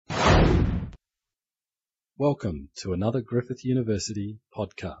Welcome to another Griffith University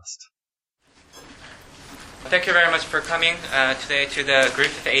podcast. Thank you very much for coming today to the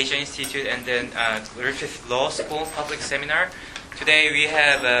Griffith Asia Institute and then Griffith Law School public seminar. Today we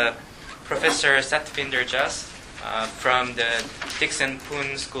have Professor Satvinder Jas from the Dickson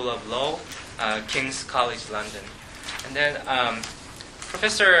Poon School of Law, King's College London. And then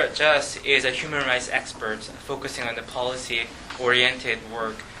Professor Jas is a human rights expert focusing on the policy-oriented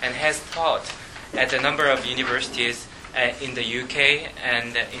work and has taught at a number of universities in the UK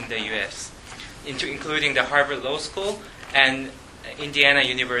and in the US, including the Harvard Law School and Indiana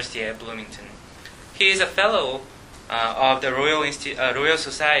University at Bloomington. He is a fellow of the Royal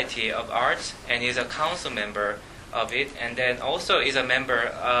Society of Arts and is a council member of it, and then also is a member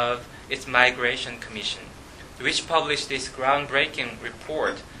of its Migration Commission, which published this groundbreaking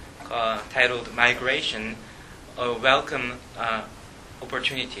report titled Migration, a Welcome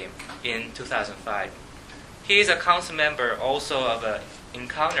Opportunity in 2005. He is a council member also of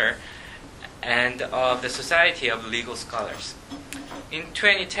Encounter and of the Society of Legal Scholars. In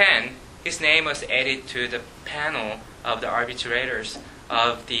 2010, his name was added to the panel of the arbitrators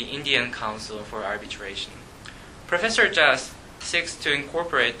of the Indian Council for Arbitration. Professor Jas seeks to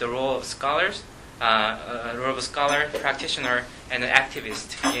incorporate the role of scholars, scholar, practitioner, and an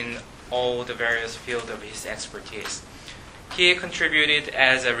activist in all the various fields of his expertise. He contributed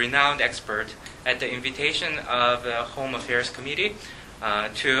as a renowned expert at the invitation of the Home Affairs Committee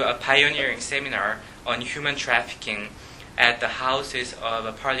to a pioneering seminar on human trafficking at the Houses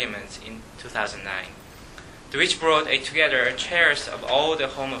of Parliament in 2009, which brought together chairs of all the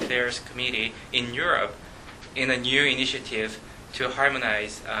Home Affairs Committee in Europe in a new initiative to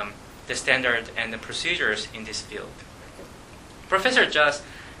harmonize the standard and the procedures in this field. Professor Jas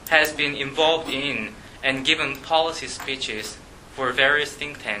has been involved in and given policy speeches for various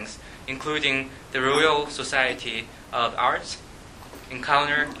think tanks, including the Royal Society of Arts,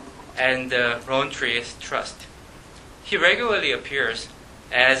 Encounter, and the Rowntree Trust. He regularly appears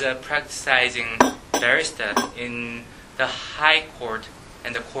as a practicing barrister in the High Court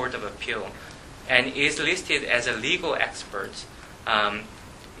and the Court of Appeal, and is listed as a legal expert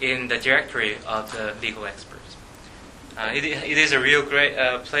in the directory of the legal experts. It is a real great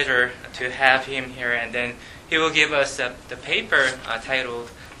pleasure to have him here, and then he will give us the paper titled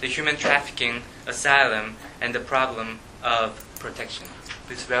The Human Trafficking, Asylum, and the Problem of Protection.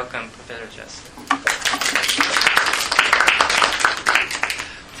 Please welcome Professor Jas.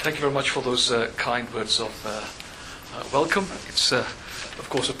 Thank you very much for those kind words of welcome. It's, of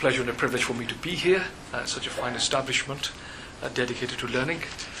course, a pleasure and a privilege for me to be here at such a fine establishment dedicated to learning,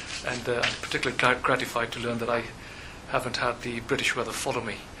 and I'm particularly gratified to learn that I haven't had the British weather follow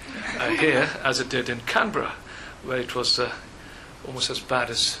me here as it did in Canberra, where it was almost as bad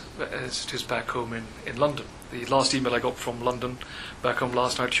as it is back home in London. The last email I got from London back home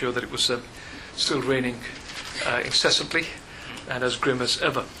last night showed that it was still raining incessantly and as grim as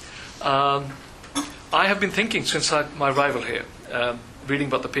ever. I have been thinking since my arrival here, reading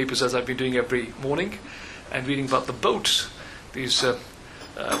about the papers as I've been doing every morning, and reading about the boats, these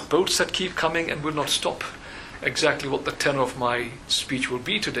boats that keep coming and will not stop, exactly what the tenor of my speech will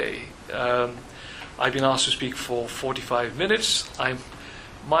be today. I've been asked to speak for 45 minutes. I'm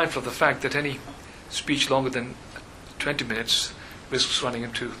mindful of the fact that any speech longer than 20 minutes risks running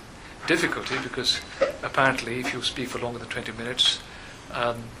into difficulty, because apparently if you speak for longer than 20 minutes,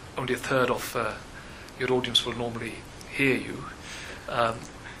 only a third of your audience will normally hear you.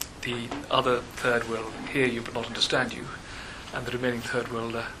 The other third will hear you but not understand you, and the remaining third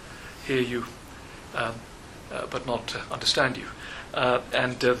will hear you but not understand you.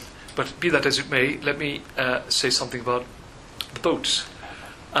 But be that as it may, let me say something about the boats.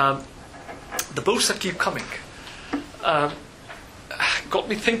 The boats that keep coming got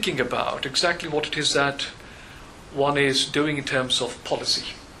me thinking about exactly what it is that one is doing in terms of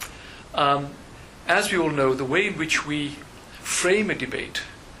policy. As we all know, the way in which we frame a debate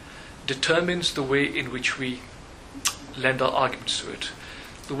determines the way in which we lend our arguments to it.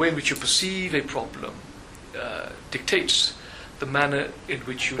 The way in which you perceive a problem dictates the manner in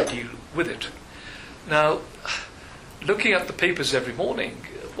which you deal with it. Now, looking at the papers every morning,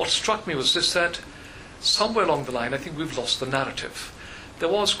 what struck me was this, that somewhere along the line, I think we've lost the narrative. There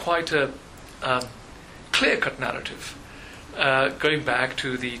was quite a clear-cut narrative going back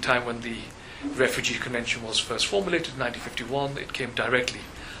to the time when the Refugee Convention was first formulated in 1951. It came directly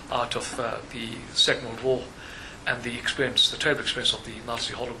out of the Second World War and the terrible experience of the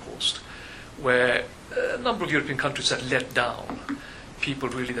Nazi Holocaust, where a number of European countries had let down people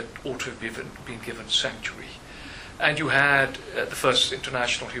really that ought to have been given sanctuary. And you had the first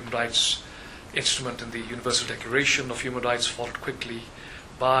international human rights instrument in the Universal Declaration of Human Rights, followed quickly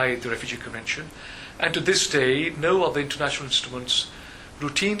by the Refugee Convention. And to this day, no other international instruments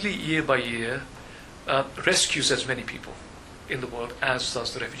routinely, year by year, rescues as many people in the world as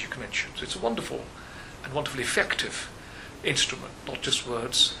does the Refugee Convention. So it's a wonderful and wonderfully effective instrument, not just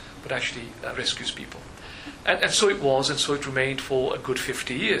words, but actually rescues people. And so it was, and so it remained for a good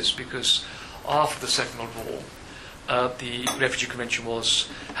 50 years, because after the Second World War, the Refugee Convention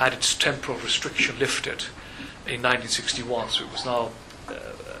had its temporal restriction lifted in 1961, so it was now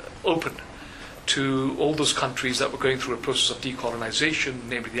open to all those countries that were going through a process of decolonization,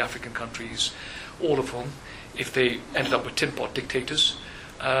 namely the African countries, all of whom, if they ended up with tin pot dictators,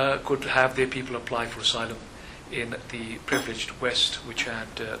 could have their people apply for asylum in the privileged West, which had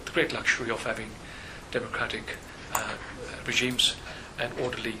the great luxury of having democratic regimes and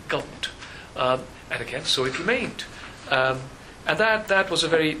orderly government. And again, so it remained. And that was a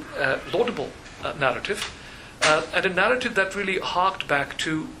very laudable narrative, and a narrative that really harked back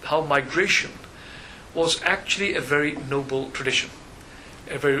to how migration was actually a very noble tradition,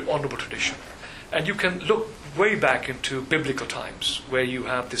 a very honorable tradition. And you can look way back into biblical times, where you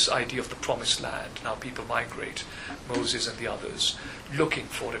have this idea of the promised land. Now people migrate, Moses and the others, looking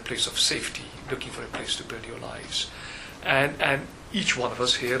for a place of safety, looking for a place to build your lives. And each one of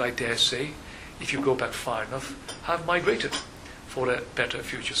us here, I dare say, if you go back far enough, have migrated for a better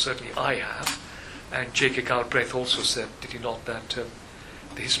future. Certainly I have. And J.K. Galbraith also said, did he not, that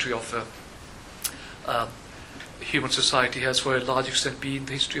the history of human society has, for a large extent, been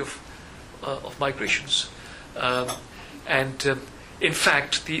the history of migrations. In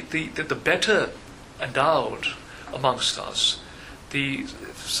fact, the better endowed amongst us, the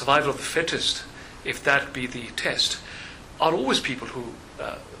survival of the fittest, if that be the test, are always people who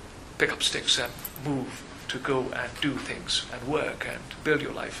pick up sticks and move to go and do things and work and build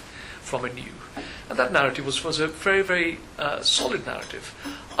your life from anew. And that narrative was a very, very solid narrative,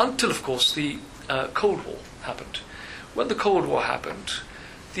 until, of course, the Cold War happened. When the Cold War happened,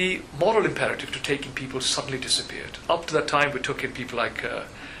 the moral imperative to taking people suddenly disappeared. Up to that time, we took in people like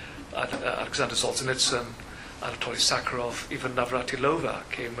Alexander Solzhenitsyn, Anatoly Sakharov, even Navratilova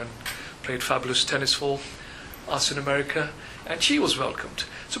came and played fabulous tennis for us in America, and she was welcomed.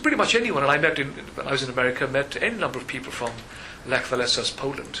 So pretty much anyone, and when I was in America, met any number of people from Lech Walesa,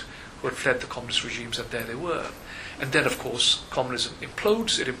 Poland, who had fled the communist regimes, and there they were. And then, of course, communism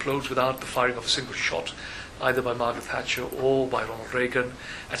implodes. It implodes without the firing of a single shot, either by Margaret Thatcher or by Ronald Reagan.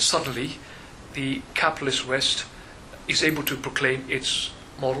 And suddenly, the capitalist West is able to proclaim its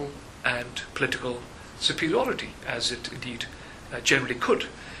moral and political superiority, as it indeed generally could,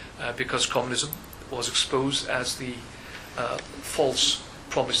 because communism was exposed as the false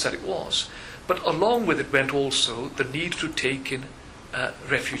promise that it was. But along with it went also the need to take in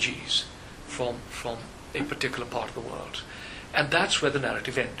refugees from a particular part of the world. And that's where the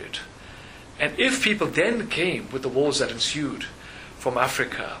narrative ended. And if people then came with the wars that ensued from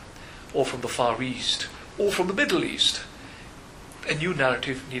Africa, or from the Far East, or from the Middle East, a new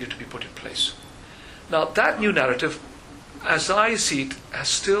narrative needed to be put in place. Now, that new narrative, as I see it, has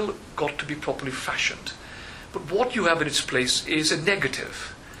still got to be properly fashioned. But what you have in its place is a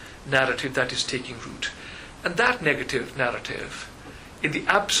negative narrative that is taking root. And that negative narrative, in the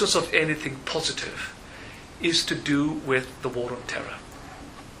absence of anything positive, is to do with the war on terror.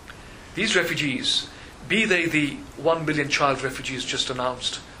 These refugees, be they the 1 million child refugees just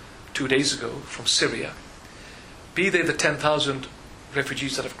announced 2 days ago from Syria, be they the 10,000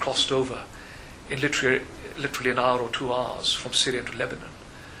 refugees that have crossed over in literally an hour or 2 hours from Syria to Lebanon,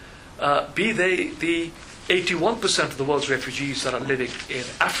 be they the 81% of the world's refugees that are living in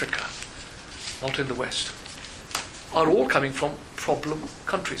Africa, not in the West, are all coming from problem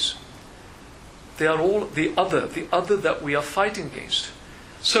countries. They are all the other that we are fighting against.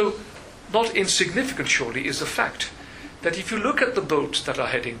 So, not insignificant surely is the fact that if you look at the boats that are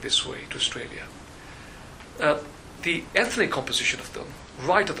heading this way to Australia, the ethnic composition of them,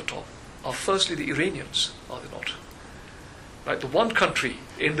 right at the top, are firstly the Iranians, are they not? Right, the one country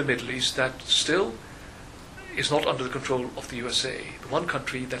in the Middle East that still is not under the control of the USA, the one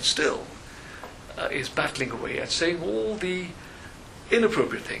country that still is battling away and saying all the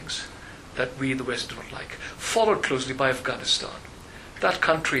inappropriate things that we in the West do not like, followed closely by Afghanistan, that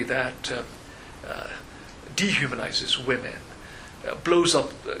country that dehumanizes women, blows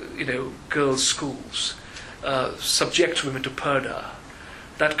up girls' schools, subjects women to purdah,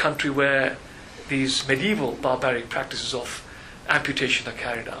 that country where these medieval barbaric practices of amputation are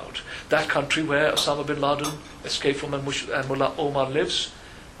carried out, that country where Osama bin Laden escaped from and Mullah Omar lives,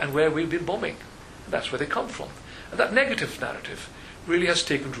 and where we've been bombing. That's where they come from. And that negative narrative really has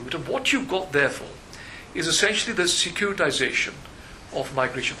taken root. And what you've got, therefore, is essentially the securitization of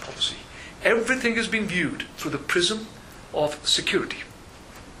migration policy. Everything is being viewed through the prism of security.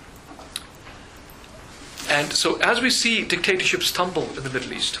 And so as we see dictatorships tumble in the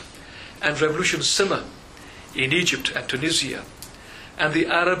Middle East, and revolutions simmer in Egypt and Tunisia, and the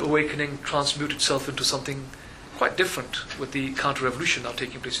Arab awakening transmute itself into something quite different with the counter-revolution now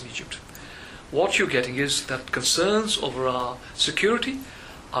taking place in Egypt, what you're getting is that concerns over our security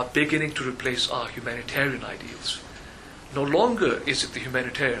are beginning to replace our humanitarian ideals. No longer is it the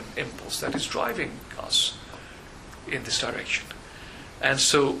humanitarian impulse that is driving us in this direction. And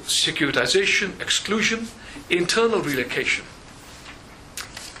so securitization, exclusion, internal relocation,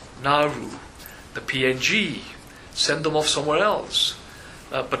 Nauru, the PNG, send them off somewhere else,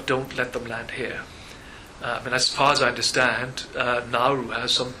 but don't let them land here. As far as I understand, Nauru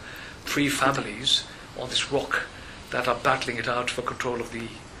has some 3 families on this rock that are battling it out for control of the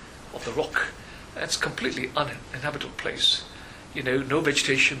rock. It's a completely uninhabitable place. No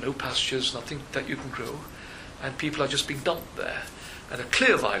vegetation, no pastures, nothing that you can grow, and people are just being dumped there. And a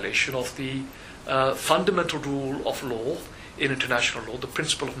clear violation of the fundamental rule of law in international law, the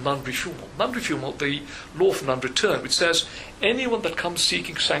principle of non-refoulement. Non-refoulement, the law of non-return, which says anyone that comes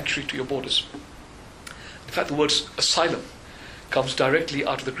seeking sanctuary to your borders. In fact, the word asylum comes directly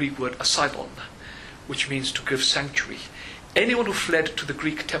out of the Greek word asylon, which means to give sanctuary. Anyone who fled to the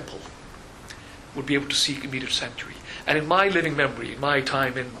Greek temple would be able to seek immediate sanctuary. And in my living memory, in my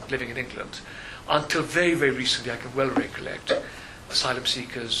time living in England, until very, very recently, I can well recollect asylum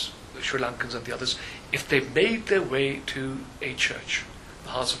seekers, the Sri Lankans and the others, if they made their way to a church, the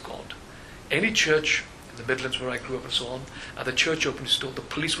house of God, any church in the Midlands where I grew up and so on, and the church opened its door, the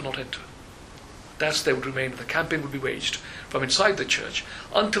police would not enter. Thus they would remain, the campaign would be waged from inside the church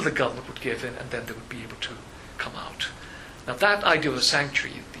until the government would give in, and then they would be able to come out. Now that idea of a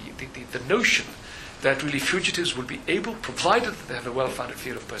sanctuary, the notion that really fugitives will be able, provided that they have a well-founded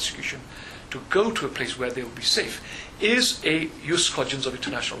fear of persecution, to go to a place where they will be safe, is a jus cogens of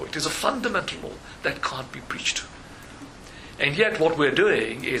international law. It is a fundamental law that can't be breached. And yet what we're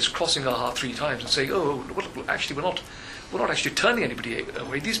doing is crossing our heart 3 times and saying, well, actually we're not actually turning anybody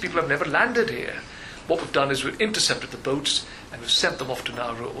away. These people have never landed here. What we've done is we've intercepted the boats and we've sent them off to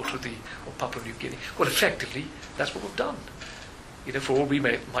Nauru or Papua New Guinea. Well, effectively, that's what we've done. For all we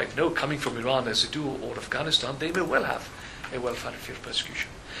might know, coming from Iran as they do, or Afghanistan, they may well have a well-founded fear of persecution.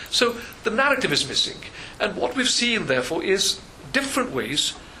 So the narrative is missing. And what we've seen, therefore, is different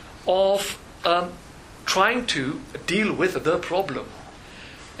ways of trying to deal with the problem.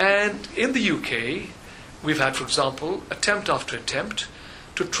 And in the UK, we've had, for example, attempt after attempt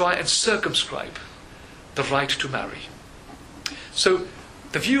to try and circumscribe the right to marry. So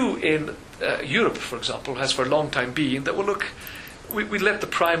the view in Europe, for example, has for a long time been that, well, look, we let the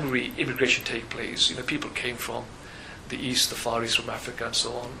primary immigration take place. People came from the East, the Far East, from Africa and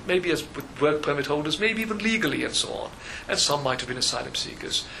so on, maybe as with work permit holders, maybe even legally and so on. And some might have been asylum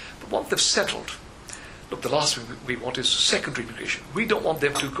seekers. But once they've settled, look, the last thing we want is secondary immigration. We don't want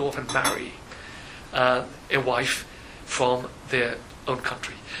them to go off and marry a wife from their own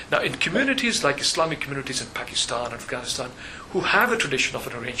country. Now, in communities like Islamic communities in Pakistan and Afghanistan, who have a tradition of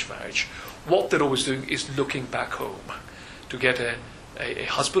an arranged marriage, what they're always doing is looking back home to get a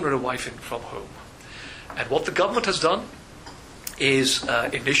husband or a wife in from home. And what the government has done is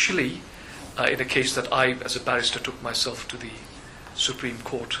initially, in a case that I, as a barrister, took myself to the Supreme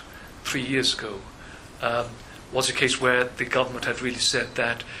Court 3 years ago, was a case where the government had really said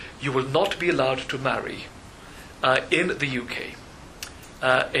that you will not be allowed to marry in the UK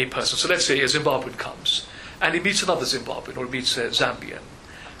a person. So let's say a Zimbabwean comes and he meets another Zimbabwean or he meets a Zambian,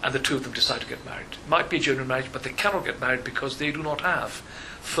 and the two of them decide to get married. It might be a genuine marriage, but they cannot get married because they do not have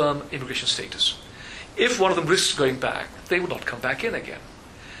firm immigration status. If one of them risks going back, they will not come back in again.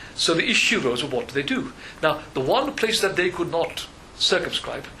 So the issue arose of what do they do? Now, the one place that they could not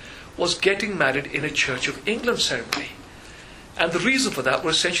circumscribe was getting married in a Church of England ceremony. And the reason for that were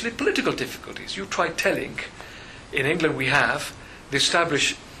essentially political difficulties. You try telling, in England we have the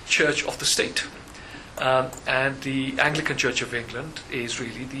established Church of the State. And the Anglican Church of England is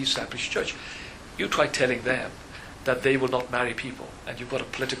really the established church. You try telling them that they will not marry people, and you've got a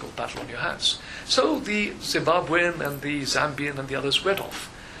political battle on your hands. So the Zimbabwean and the Zambian and the others went off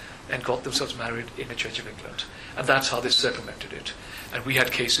and got themselves married in the Church of England. And that's how they circumvented it. And we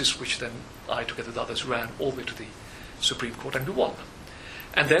had cases which then I, together with others, ran all the way to the Supreme Court, and we won.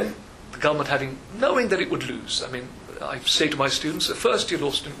 And then the government, knowing that it would lose, I say to my students, a first-year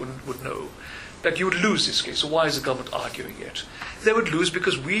law student would know that you would lose this case. So why is the government arguing it? They would lose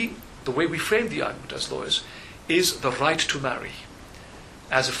because the way we frame the argument as lawyers is the right to marry.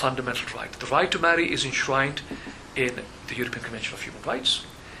 as a fundamental right. The right to marry is enshrined in the European Convention of Human Rights.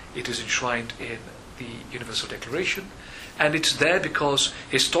 It is enshrined in the Universal Declaration. And it's there because,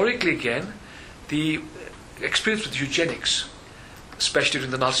 historically again, the experience with eugenics, especially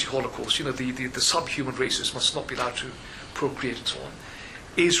during the Nazi Holocaust, the subhuman races must not be allowed to procreate and so on,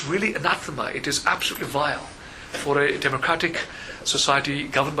 is really anathema. It is absolutely vile for a democratic society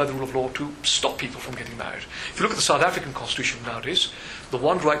governed by the rule of law to stop people from getting married. If you look at the South African constitution nowadays, the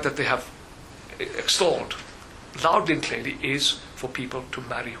one right that they have extolled loudly and clearly is for people to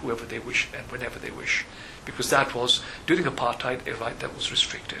marry whoever they wish and whenever they wish, because that was, during apartheid, a right that was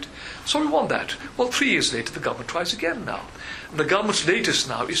restricted. So we want that. Well, 3 years later, the government tries again now. And the government's latest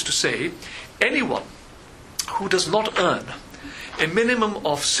now is to say anyone who does not earn a minimum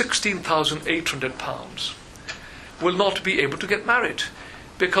of £16,800 will not be able to get married.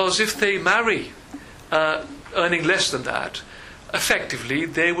 Because if they marry earning less than that, effectively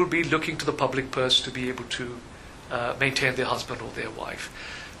they will be looking to the public purse to be able to maintain their husband or their wife.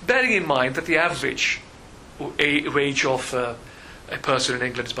 Bearing in mind that the average wage of a person in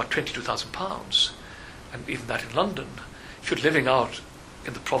England is about £22,000, and even that in London, if you're living out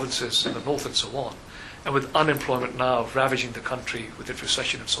in the provinces in the north and so on, and with unemployment now ravaging the country with its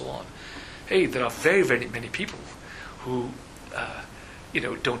recession and so on, hey, there are very, very many people who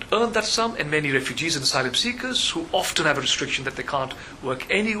don't earn that sum, and many refugees and asylum seekers who often have a restriction that they can't work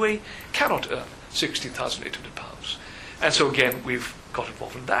anyway cannot earn £16,800. And so again, we've got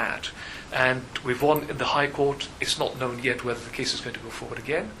involved in that. And we've won in the High Court. It's not known yet whether the case is going to go forward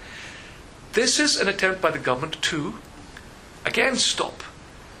again. This is an attempt by the government to, again, stop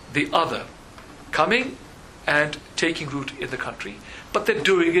the other coming and taking root in the country, but they're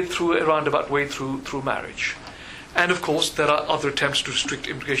doing it through a roundabout way through marriage. And of course, there are other attempts to restrict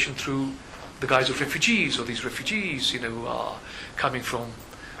immigration through the guise of refugees, or these refugees, are coming from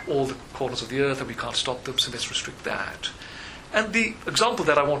all the corners of the earth and we can't stop them, so let's restrict that. And the example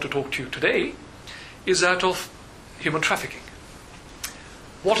that I want to talk to you today is that of human trafficking.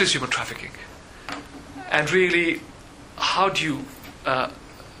 What is human trafficking? And really, how do you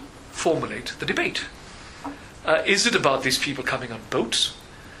formulate the debate? Is it about these people coming on boats?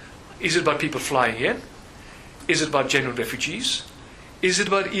 Is it about people flying in? Is it about genuine refugees? Is it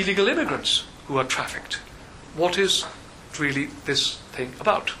about illegal immigrants who are trafficked? What is really this thing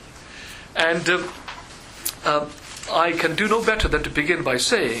about? And I can do no better than to begin by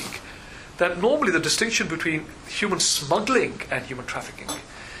saying that normally the distinction between human smuggling and human trafficking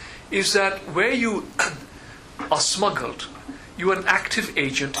is that where you are smuggled, you are an active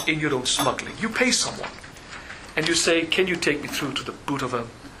agent in your own smuggling. You pay someone and you say, can you take me through to the boot of a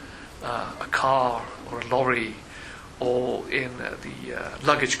car or a lorry or in the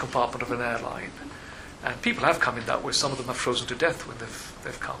luggage compartment of an airline. And people have come in that way. Some of them have frozen to death when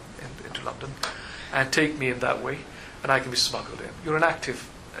they've come into London, and take me in that way, and I can be smuggled in. You're an active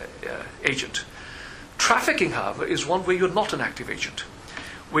agent. Trafficking, however, is one where you're not an active agent,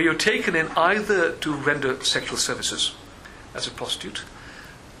 where you're taken in either to render sexual services as a prostitute,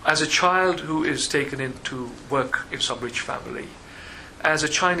 as a child who is taken in to work in some rich family, as a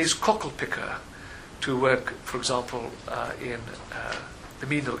Chinese cockle picker to work, for example, in the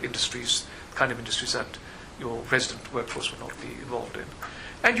menial industries, kind of industries that your resident workforce would not be involved in.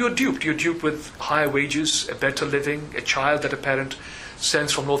 And you're duped. You're duped with higher wages, a better living, a child that a parent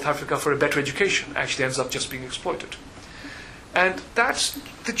sends from North Africa for a better education actually ends up just being exploited. And that's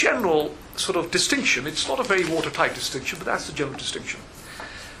the general sort of distinction. It's not a very watertight distinction, but that's the general distinction.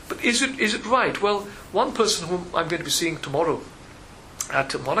 But is it right? Well, one person whom I'm going to be seeing tomorrow at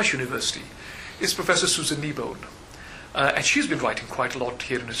Monash University is Professor Susan Kneebone. And she's been writing quite a lot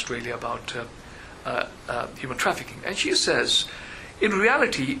here in Australia about human trafficking. And she says, in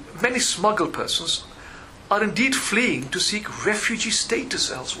reality, many smuggled persons are indeed fleeing to seek refugee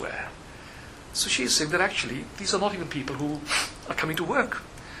status elsewhere. So she's saying that actually these are not even people who are coming to work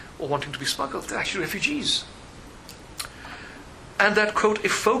or wanting to be smuggled. They're actually refugees. And that, quote, a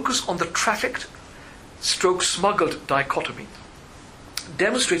focus on the trafficked stroke smuggled dichotomy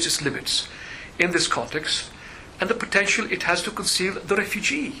demonstrates its limits in this context and the potential it has to conceal the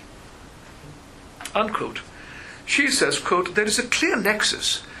refugee. Unquote. She says, quote, there is a clear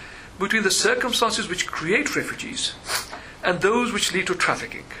nexus between the circumstances which create refugees and those which lead to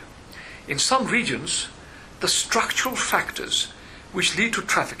trafficking. In some regions, the structural factors which lead to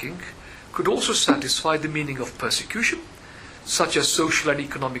trafficking could also satisfy the meaning of persecution, such as social and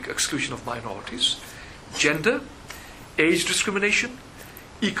economic exclusion of minorities, gender, age discrimination,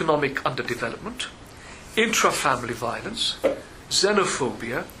 economic underdevelopment, intra-family violence,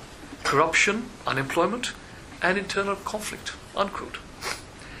 xenophobia, corruption, unemployment, and internal conflict. Unquote.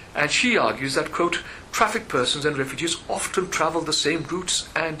 And she argues that, quote, trafficked persons and refugees often travel the same routes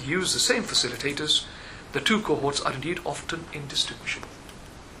and use the same facilitators. The two cohorts are indeed often indistinguishable.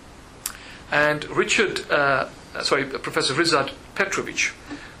 And Professor Rizad Petrovic,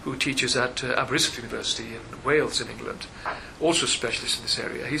 who teaches at Aberystwyth University in Wales in England, also a specialist in this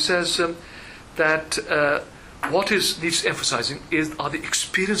area, he says that what needs emphasizing are the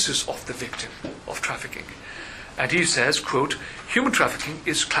experiences of the victim of trafficking. And he says, quote, human trafficking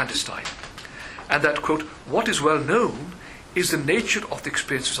is clandestine. And that, quote, what is well known is the nature of the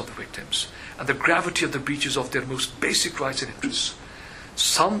experiences of the victims and the gravity of the breaches of their most basic rights and interests.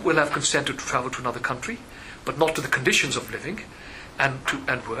 Some will have consented to travel to another country, but not to the conditions of living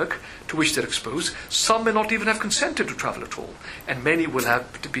and work to which they're exposed. Some may not even have consented to travel at all, and many will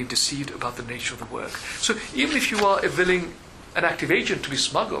have been deceived about the nature of the work. So even if you are an active agent to be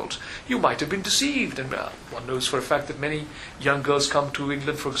smuggled, you might have been deceived. And one knows for a fact that many young girls come to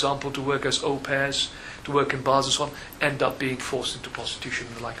England, for example, to work as au pairs, to work in bars and so on, end up being forced into prostitution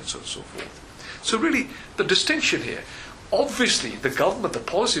and the like and so forth. So really, the distinction here, obviously the government, the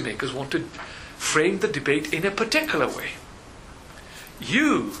policymakers want to frame the debate in a particular way.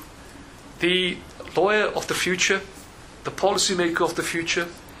 You, the lawyer of the future, the policymaker of the future,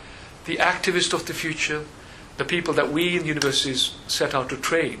 the activist of the future, the people that we in universities set out to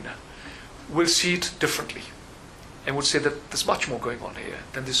train, will see it differently and would say that there's much more going on here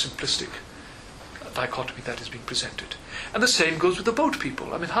than this simplistic dichotomy that is being presented. And the same goes with the boat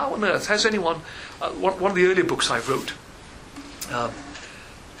people. I mean, how on earth has anyone, one of the earlier books I wrote,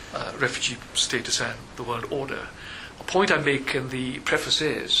 Refugee Status and the World Order, a point I make in the preface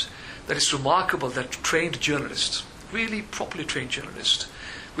is that it's remarkable that trained journalists, really properly trained journalists,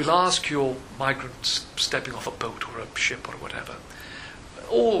 will ask your migrants stepping off a boat or a ship or whatever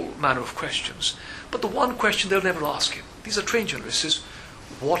all manner of questions. But the one question they'll never ask him, these are trained journalists, is,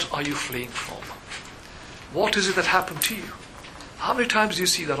 what are you fleeing from? What is it that happened to you? How many times do you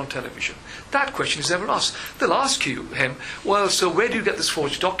see that on television? That question is never asked. They'll ask him, well, so where do you get this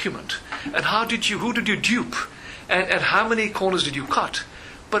forged document? And who did you dupe? And how many corners did you cut?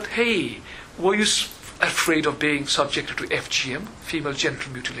 But hey, were you afraid of being subjected to FGM, female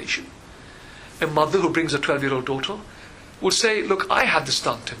genital mutilation? A mother who brings a 12-year-old daughter will say, look, I had this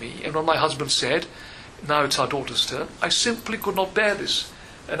done to me, and when my husband said, now it's our daughter's turn, I simply could not bear this,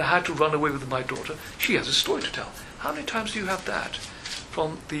 and I had to run away with my daughter. She has a story to tell. How many times do you have that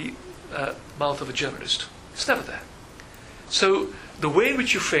from the mouth of a journalist? It's never there. So the way in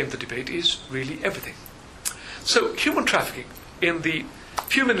which you frame the debate is really everything. So human trafficking, in the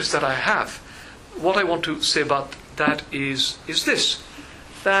few minutes that I have, what I want to say about that is this,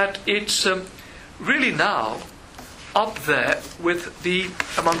 that it's really now up there with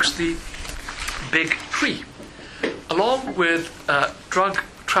amongst the big three, along with drug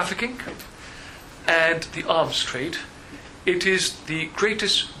trafficking and the arms trade. It is the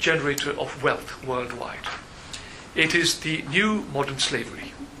greatest generator of wealth worldwide. It is the new modern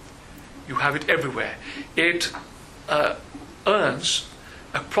slavery. You have it everywhere. It earns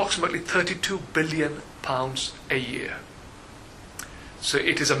approximately £32 billion a year. So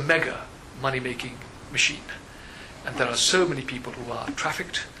it is a mega money-making machine. And there are so many people who are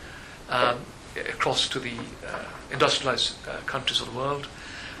trafficked across to the industrialized countries of the world.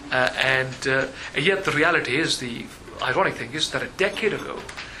 And yet the reality is, the ironic thing is that a decade ago,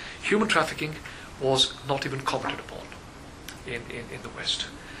 human trafficking was not even commented upon in the West.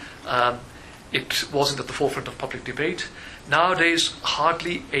 It wasn't at the forefront of public debate. Nowadays,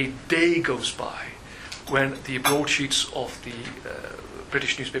 hardly a day goes by when the broadsheets of the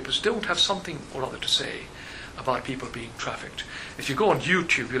British newspapers don't have something or other to say about people being trafficked. If you go on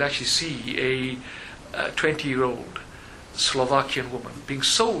YouTube, you'll actually see a 20-year-old Slovakian woman being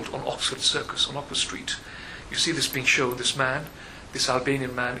sold on Oxford Circus, on Oxford Street. You see this being shown, this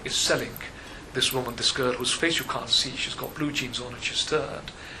Albanian man is selling this woman, this girl whose face you can't see. She's got blue jeans on and she's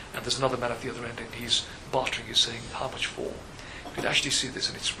turned. And there's another man at the other end and he's bartering, he's saying, how much for? You can actually see this,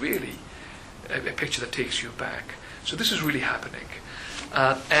 and it's really a picture that takes you back. So this is really happening.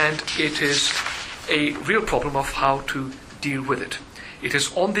 And it is a real problem of how to deal with it. It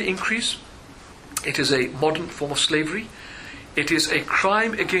is on the increase. It is a modern form of slavery. It is a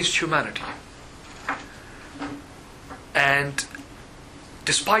crime against humanity. And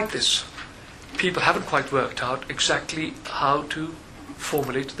despite this, people haven't quite worked out exactly how to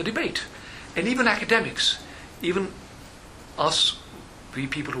formulate the debate. And even academics, even us, we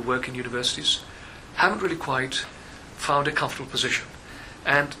people who work in universities, haven't really quite found a comfortable position.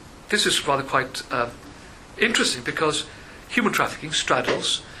 And this is rather quite interesting, because human trafficking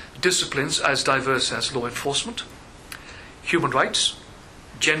straddles disciplines as diverse as law enforcement, human rights,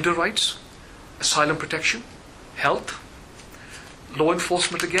 gender rights, asylum protection, health, law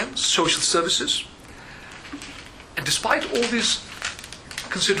enforcement again, social services. And despite all these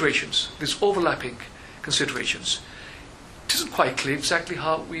considerations, these overlapping considerations, it isn't quite clear exactly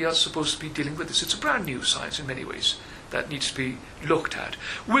how we are supposed to be dealing with this. It's a brand new science in many ways that needs to be looked at.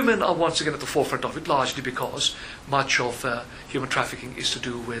 Women are once again at the forefront of it, largely because much of human trafficking is to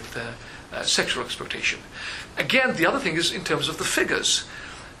do with sexual exploitation. Again, the other thing is in terms of the figures.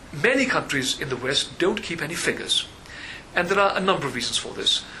 Many countries in the West don't keep any figures. And there are a number of reasons for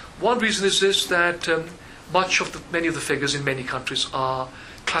this. One reason is this, that many of the figures in many countries are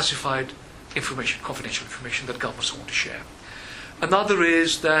classified information, confidential information that governments want to share. Another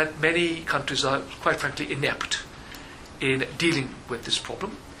is that many countries are, quite frankly, inept in dealing with this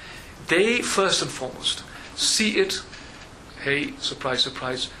problem. They, first and foremost, see it, hey, surprise,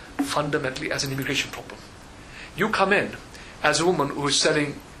 surprise, fundamentally as an immigration problem. You come in as a woman who is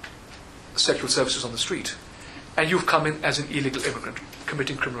selling sexual services on the street, and you've come in as an illegal immigrant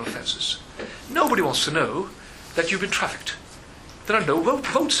committing criminal offences. Nobody wants to know that you've been trafficked. There are no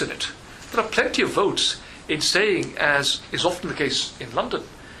votes in it. There are plenty of votes in saying, as is often the case in London,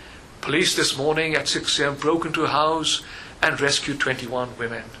 police this morning at 6 a.m. broke into a house and rescued 21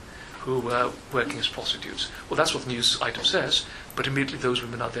 women who were working as prostitutes. Well, that's what the news item says, but immediately those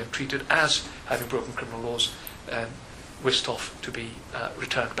women are then treated as having broken criminal laws and whisked off to be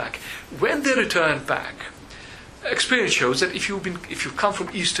returned back. When they're returned back, experience shows that if you've come from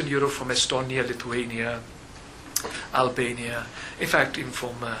Eastern Europe, from Estonia, Lithuania, Albania, in fact even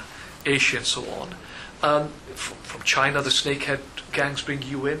from Asia and so on, from China, the snakehead gangs bring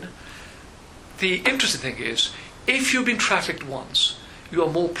you in. The interesting thing is, if you've been trafficked once, you are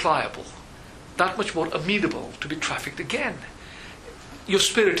more pliable, that much more amenable to be trafficked again. Your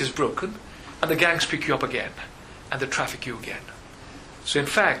spirit is broken, and the gangs pick you up again, and they traffic you again. So in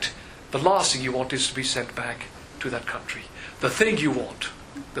fact, the last thing you want is to be sent back to that country. The thing you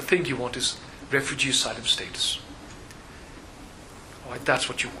want is refugee asylum status. All right, that's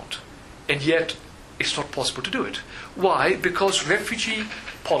what you want. And yet, it's not possible to do it. Why? Because refugee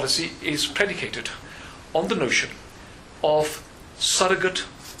policy is predicated on the notion of surrogate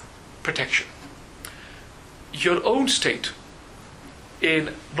protection. Your own state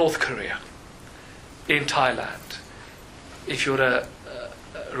in North Korea, in Thailand, if you're a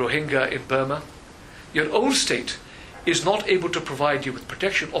Rohingya in Burma, your own state is not able to provide you with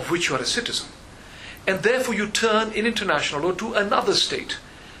protection of which you are a citizen. And therefore you turn in international law to another state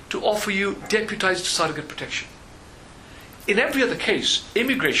to offer you deputized surrogate protection. In every other case,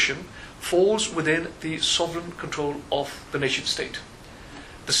 immigration falls within the sovereign control of the nation state.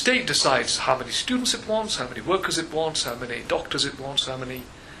 The state decides how many students it wants, how many workers it wants, how many doctors it wants, how many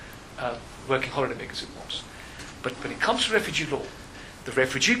working holiday makers it wants. But when it comes to refugee law, the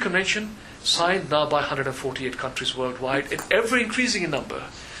Refugee Convention, signed now by 148 countries worldwide, and ever increasing in number.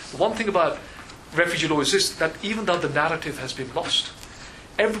 The one thing about refugee law is this, that even though the narrative has been lost,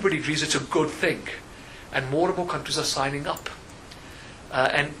 everybody agrees it's a good thing, and more countries are signing up.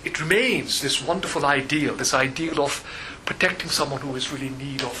 And it remains this wonderful ideal, this ideal of protecting someone who is really in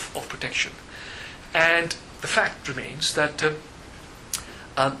need of protection. And the fact remains that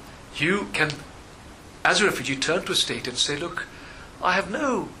you can, as a refugee, turn to a state and say, look, I have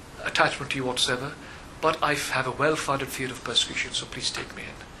no attachment to you whatsoever, but I have a well-founded fear of persecution, so please take me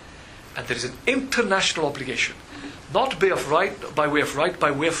in. And there is an international obligation, not by way of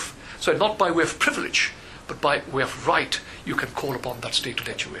privilege, but by way of right. You can call upon that state to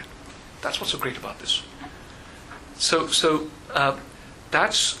let you in. That's what's so great about this. So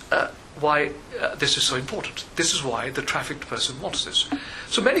that's why this is so important. This is why the trafficked person wants this.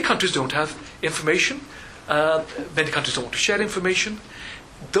 So many countries don't have information. Many countries don't want to share information.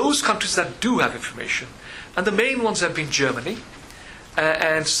 Those countries that do have information, and the main ones have been Germany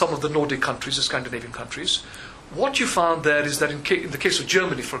and some of the Nordic countries, the Scandinavian countries. What you found there is that in the case of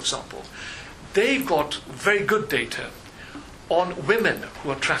Germany, for example, they've got very good data on women who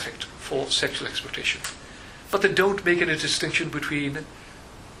are trafficked for sexual exploitation. But they don't make any distinction between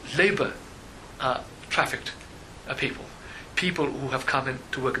labour trafficked people who have come in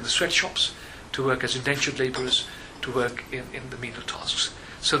to work in the sweatshops, to work as indentured labourers, to work in the menial tasks.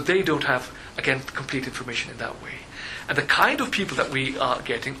 So they don't have, again, complete information in that way. And the kind of people that we are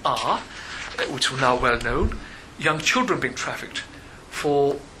getting are, which are now well known, young children being trafficked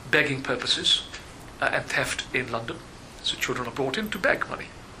for begging purposes and theft in London. So children are brought in to beg money.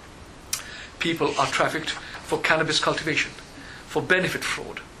 People are trafficked for cannabis cultivation, for benefit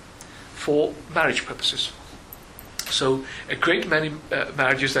fraud, for marriage purposes. So a great many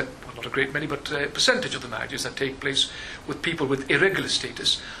marriages that well, not a great many, but a percentage of the marriages that take place with people with irregular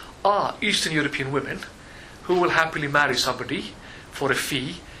status are Eastern European women who will happily marry somebody for a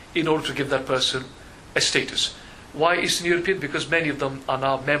fee in order to give that person a status. Why Eastern European? Because many of them are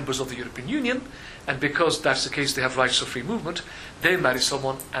now members of the European Union, and because that's the case, they have rights of free movement. They marry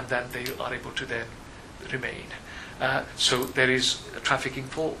someone, and then they are able to then remain. So there is trafficking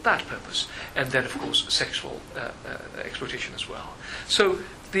for that purpose, and then of course sexual exploitation as well. So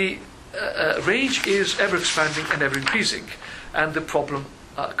the range is ever expanding and ever increasing, and the problem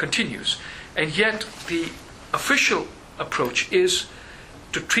continues. And yet the official approach is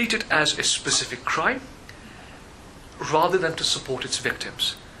to treat it as a specific crime rather than to support its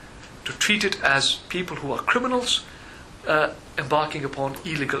victims, to treat it as people who are criminals embarking upon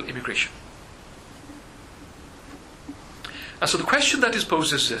illegal immigration. And so the question that is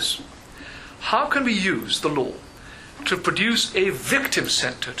posed is this: how can we use the law to produce a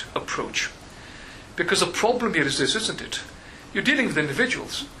victim-centered approach? Because the problem here is this, isn't it? You're dealing with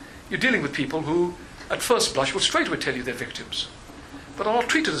individuals. You're dealing with people who, at first blush, will straight away tell you they're victims. But are not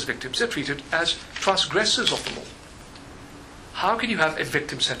treated as victims. They're treated as transgressors of the law. How can you have a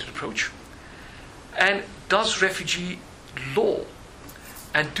victim-centered approach? And does refugee law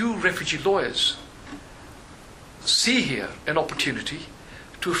and do refugee lawyers see here an opportunity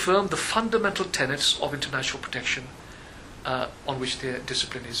to affirm the fundamental tenets of international protection on which their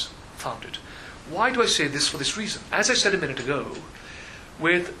discipline is founded? Why do I say this? For this reason. As I said a minute ago,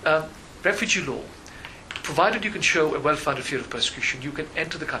 with refugee law, provided you can show a well-founded fear of persecution, you can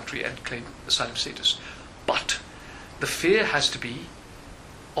enter the country and claim asylum status. But the fear has to be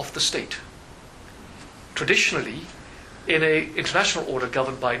of the state. Traditionally, in an international order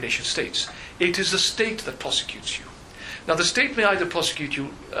governed by nation states, it is the state that prosecutes you. Now, the state may either prosecute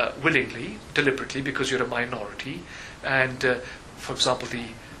you willingly, deliberately, because you're a minority, and, for example, the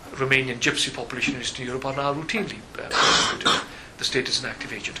Romanian gypsy population in Eastern Europe are now routinely persecuted. The state is an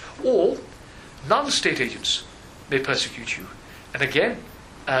active agent. Or non-state agents may persecute you. And again,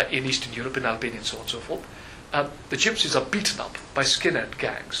 in Eastern Europe, in Albania and so on and so forth, the gypsies are beaten up by skinhead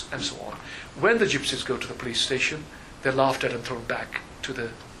gangs and so on. When the gypsies go to the police station, they're laughed at and thrown back to the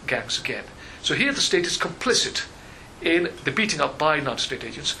gangs again. So here the state is complicit in the beating up by non-state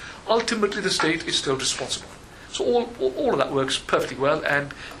agents. Ultimately, the state is still responsible. So all of that works perfectly well,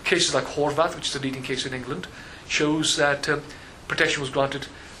 and cases like Horvath, which is the leading case in England, shows that protection was granted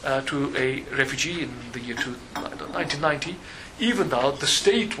to a refugee in the year 1990, even though the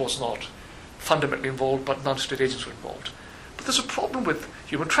state was not fundamentally involved, but non-state agents were involved. But there's a problem with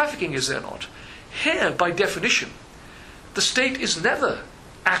human trafficking, is there not? Here, by definition, the state is never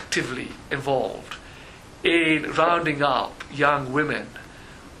actively involved in rounding up young women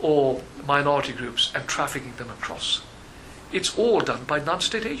or minority groups and trafficking them across. It's all done by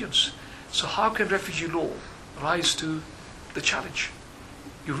non-state agents. So how can refugee law rise to the challenge?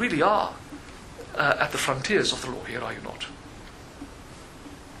 You really are at the frontiers of the law here, are you not?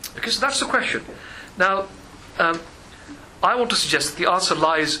 Because that's the question. Now, I want to suggest that the answer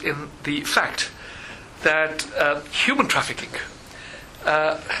lies in the fact that human trafficking,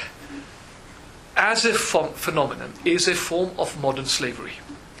 as a phenomenon, is a form of modern slavery.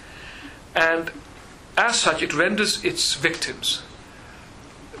 And as such, it renders its victims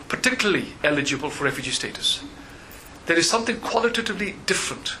particularly eligible for refugee status. There is something qualitatively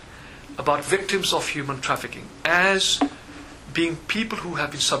different about victims of human trafficking as being people who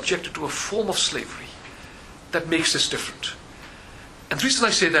have been subjected to a form of slavery that makes this different. And the reason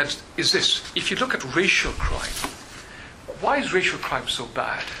I say that is this: if you look at racial crime, why is racial crime so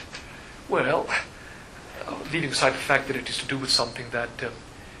bad? Well, leaving aside the fact that it is to do with something that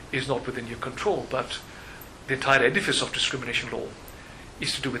is not within your control, but the entire edifice of discrimination law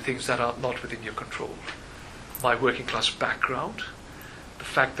is to do with things that are not within your control. My working class background, the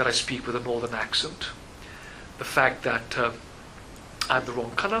fact that I speak with a northern accent, the fact that I'm the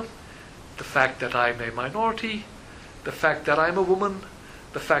wrong colour, the fact that I'm a minority, the fact that I'm a woman,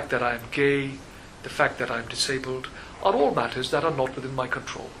 the fact that I'm gay, the fact that I'm disabled, are all matters that are not within my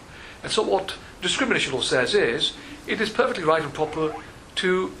control. And so what discrimination law says is, it is perfectly right and proper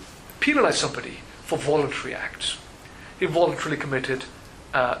to penalise somebody for voluntary acts. He voluntarily committed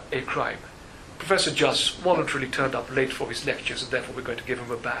a crime. Professor Just voluntarily turned up late for his lectures, and therefore we're going to give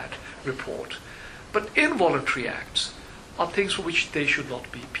him a bad report. But involuntary acts are things for which they should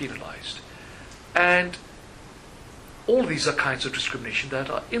not be penalised. And all these are kinds of discrimination that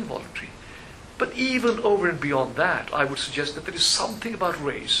are involuntary. But even over and beyond that, I would suggest that there is something about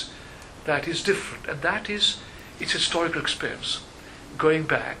race that is different, and that is its historical experience. Going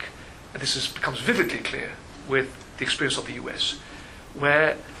back, and this becomes vividly clear with the experience of the US,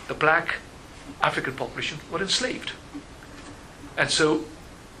 where the black African population were enslaved. And so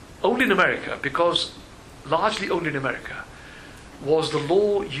only in America, because largely only in America, was the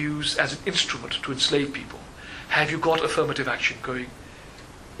law used as an instrument to enslave people. Have you got affirmative action going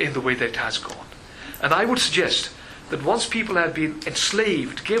in the way that it has gone? And I would suggest that once people have been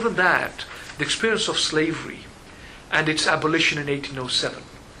enslaved, given that the experience of slavery and its abolition in 1807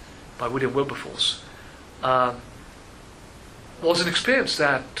 by William Wilberforce was an experience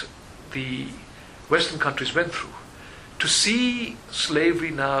that the Western countries went through, to see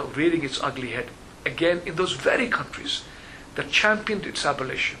slavery now rearing its ugly head again in those very countries that championed its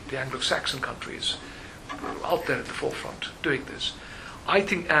abolition, the Anglo-Saxon countries, were out there at the forefront doing this, I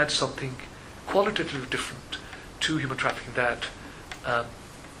think adds something qualitatively different to human trafficking that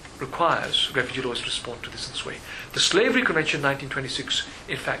requires refugee laws to respond to this in this way. The Slavery Convention 1926,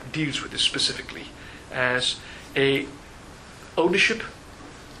 in fact, deals with this specifically as a ownership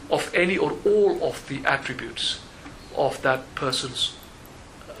of any or all of the attributes of that person's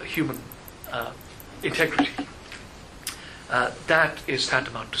human integrity. That is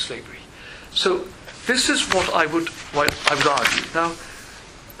tantamount to slavery. So this is what I would argue. Now,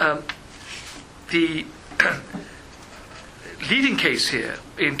 the leading case here,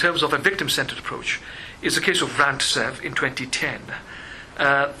 in terms of a victim-centered approach, is the case of Rantsev in 2010.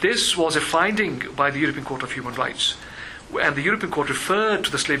 This was a finding by the European Court of Human Rights, and the European Court referred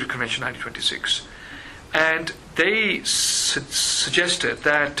to the Slavery Convention 1926, and they suggested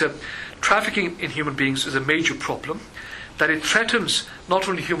that trafficking in human beings is a major problem, that it threatens not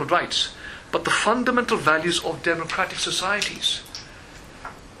only human rights, but the fundamental values of democratic societies.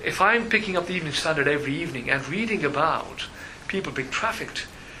 If I'm picking up the Evening Standard every evening and reading about people being trafficked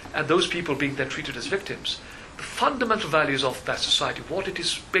and those people being then treated as victims, the fundamental values of that society, what it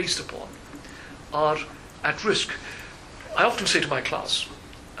is based upon, are at risk. I often say to my class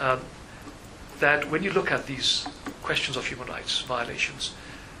that when you look at these questions of human rights violations,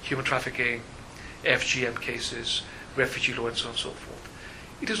 human trafficking, FGM cases, refugee law, and so on and so forth,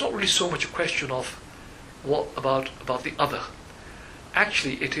 it is not really so much a question of what about the other.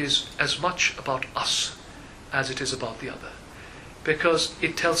 Actually, it is as much about us as it is about the other, because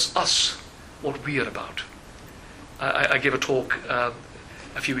it tells us what we are about. I gave a talk a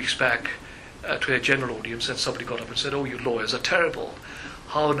few weeks back to a general audience, and somebody got up and said, "Oh, you lawyers are terrible.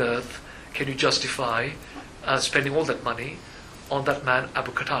 How on earth can you justify spending all that money on that man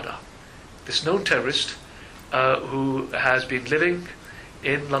Abu Qatada, this known terrorist who has been living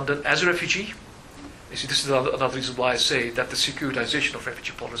in London as a refugee?" You see, this is another reason why I say that the securitization of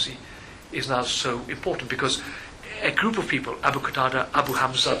refugee policy is now so important, because a group of people, Abu Qatada, Abu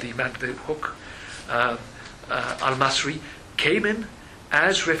Hamza, the man with the hook, Al-Masri, came in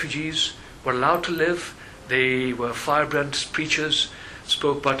as refugees, were allowed to live. They were firebrand preachers,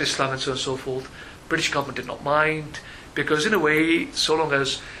 spoke about Islam and so on and so forth. British government did not mind, because in a way, so long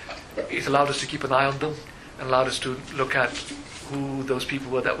as it allowed us to keep an eye on them and allowed us to look at who those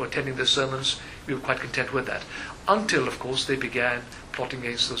people were that were attending their sermons, we were quite content with that. Until, of course, they began plotting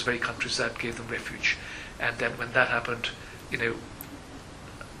against those very countries that gave them refuge. And then when that happened, you know,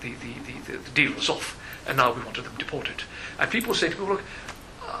 the deal was off. And now we wanted them deported. And people say to people, look,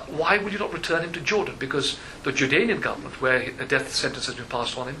 why would you not return him to Jordan? Because the Jordanian government, where a death sentence has been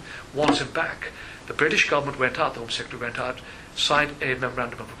passed on him, wants him back. The British government went out, the Home Secretary went out, signed a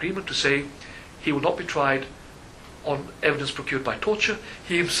memorandum of agreement to say he will not be tried on evidence procured by torture.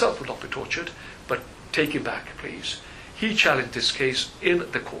 He himself will not be tortured, but take him back, please. He challenged this case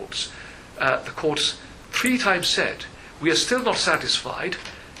in the courts. The courts 3 times said, we are still not satisfied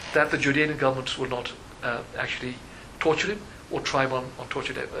that the Jordanian government will not actually torture him or try him on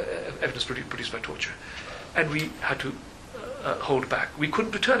tortured evidence produced by torture. And we had to hold back. We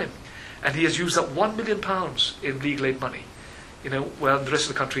couldn't return him. And he has used up £1 million in legal aid money, you know, while the rest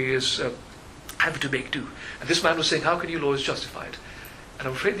of the country is having to make do. And this man was saying, how can you lawyers justify it? And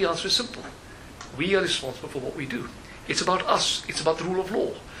I'm afraid the answer is simple. We are responsible for what we do. It's about us. It's about the rule of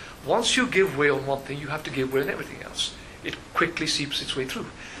law. Once you give way on one thing, you have to give way on everything else. It quickly seeps its way through.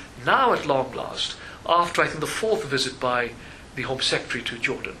 Now, at long last, after I think the 4th visit by the Home Secretary to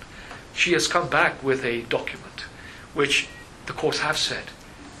Jordan, she has come back with a document which the courts have said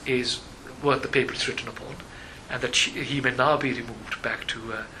is worth the paper it's written upon, and that he may now be removed back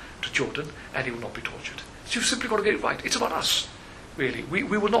to Jordan, and he will not be tortured. So you've simply got to get it right. It's about us, really. We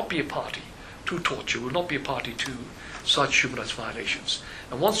will not be a party to torture. We will not be a party to such human rights violations.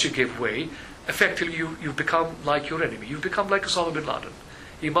 And once you give way, effectively you've become like your enemy. You've become like Osama bin Laden.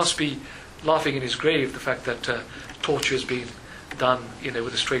 He must be laughing in his grave, the fact that torture is being done, you know,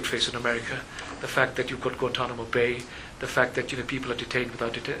 with a straight face in America, the fact that you've got Guantanamo Bay, the fact that people are detained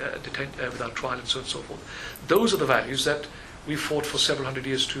without trial and so on and so forth. Those are the values that we fought for several hundred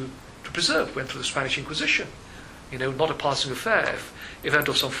years to preserve. Went through the Spanish Inquisition, not a passing affair, event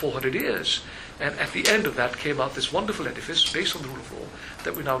of some 400 years. And at the end of that came out this wonderful edifice based on the rule of law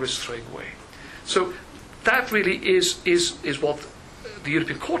that we now risk throwing away. So that really is what the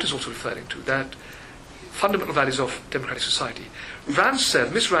European Court is also referring to, that fundamental values of democratic society.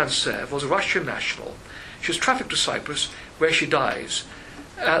 Miss Rantsev was a Russian national. She was trafficked to Cyprus, where she dies.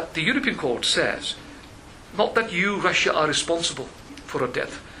 The European Court says, not that you, Russia, are responsible for her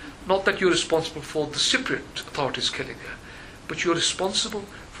death, not that you're responsible for the Cypriot authorities killing her, but you're responsible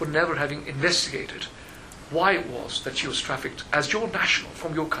for never having investigated why it was that she was trafficked as your national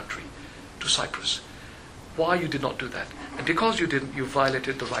from your country to Cyprus. Why you did not do that. And because you didn't, you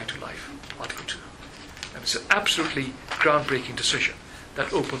violated the right to life, Article 2. And it's an absolutely groundbreaking decision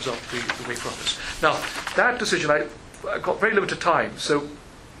that opens up the way for others. Now, that decision, I've got very limited time, so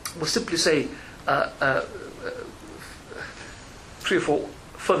we'll simply say 3 or 4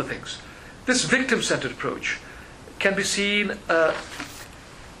 further things. This victim-centered approach can be seen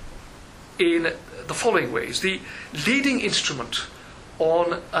in the following ways. The leading instrument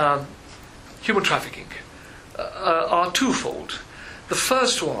on human trafficking are twofold. The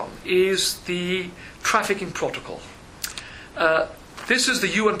first one is the Trafficking Protocol. This is the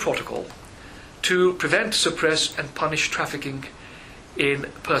UN protocol to prevent, suppress and punish trafficking in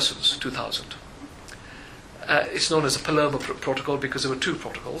persons, 2000. It's known as the Palermo Protocol because there were 2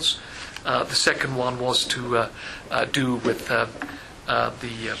 protocols. The second one was to do with the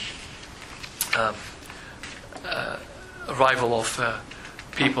arrival of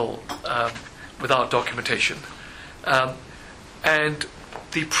people without documentation. And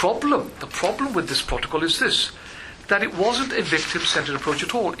the problem with this protocol is this, that it wasn't a victim-centered approach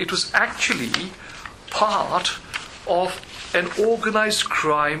at all. It was actually part of an organized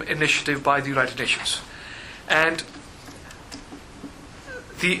crime initiative by the United Nations. And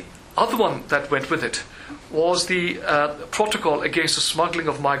the other one that went with it was the protocol against the smuggling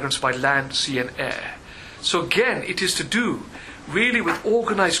of migrants by land, sea and air. So again, it is to do really with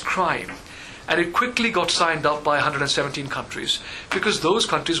organized crime. And it quickly got signed up by 117 countries because those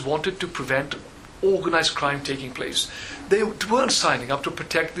countries wanted to prevent organized crime taking place. They weren't signing up to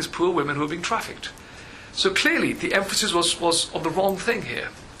protect these poor women who were being trafficked. So clearly the emphasis was on the wrong thing here.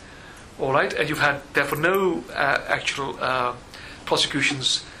 All right, and you've had therefore no actual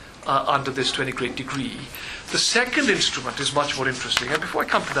prosecutions under this to any great degree. The second instrument is much more interesting. And before I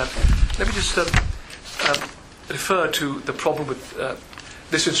come to that, let me just refer to the problem with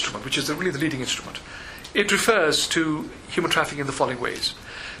this instrument, which is really the leading instrument. It refers to human trafficking in the following ways.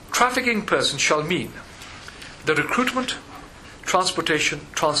 Trafficking person shall mean the recruitment, transportation,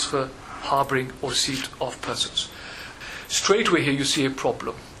 transfer, harbouring or receipt of persons. Straight away here you see a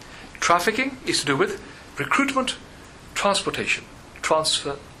problem. Trafficking is to do with recruitment, transportation,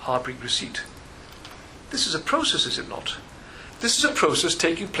 transfer, harbouring, receipt. This is a process, is it not? This is a process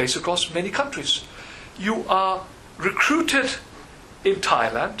taking place across many countries. You are recruited in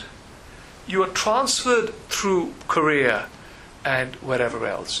Thailand, you are transferred through Korea and wherever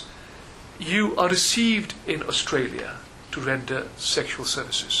else. You are received in Australia to render sexual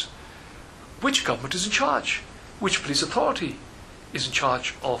services. Which government is in charge? Which police authority is in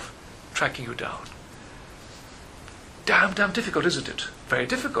charge of tracking you down? Damn difficult, isn't it? Very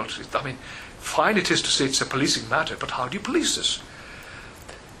difficult. I mean, fine it is to say it's a policing matter, but how do you police this?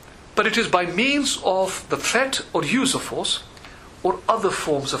 But it is by means of the threat or use of force or other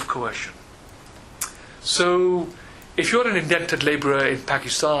forms of coercion. So, if you're an indented labourer in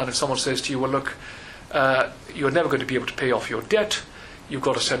Pakistan and someone says to you, well look, you're never going to be able to pay off your debt, you've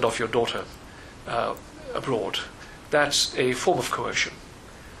got to send off your daughter abroad. That's a form of coercion.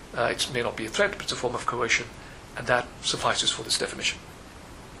 It may not be a threat, but it's a form of coercion, and that suffices for this definition.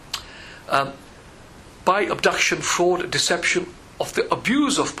 By abduction, fraud, deception, of the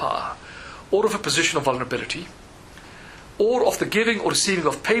abuse of power, or of a position of vulnerability, or of the giving or receiving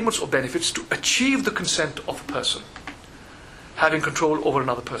of payments or benefits to achieve the consent of a person, having control over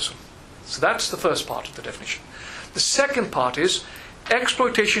another person. So that's the first part of the definition. The second part is,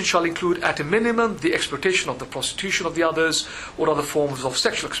 exploitation shall include at a minimum the exploitation of the prostitution of the others or other forms of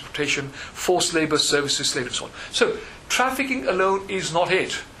sexual exploitation, forced labour, services, slavery and so on. So trafficking alone is not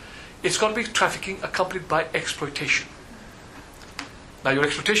it. It's got to be trafficking accompanied by exploitation. Now your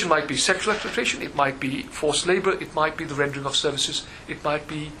exploitation might be sexual exploitation, it might be forced labour, it might be the rendering of services, it might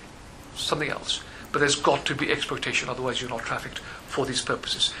be something else. But there's got to be exploitation, otherwise you're not trafficked for these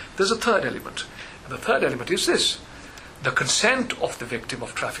purposes. There's a third element, and the third element is this: the consent of the victim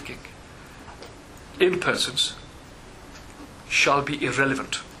of trafficking in persons shall be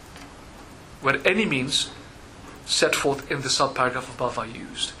irrelevant, where any means set forth in the subparagraph above are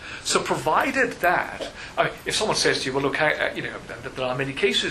used. So provided that, if someone says to you, well, look, there are many cases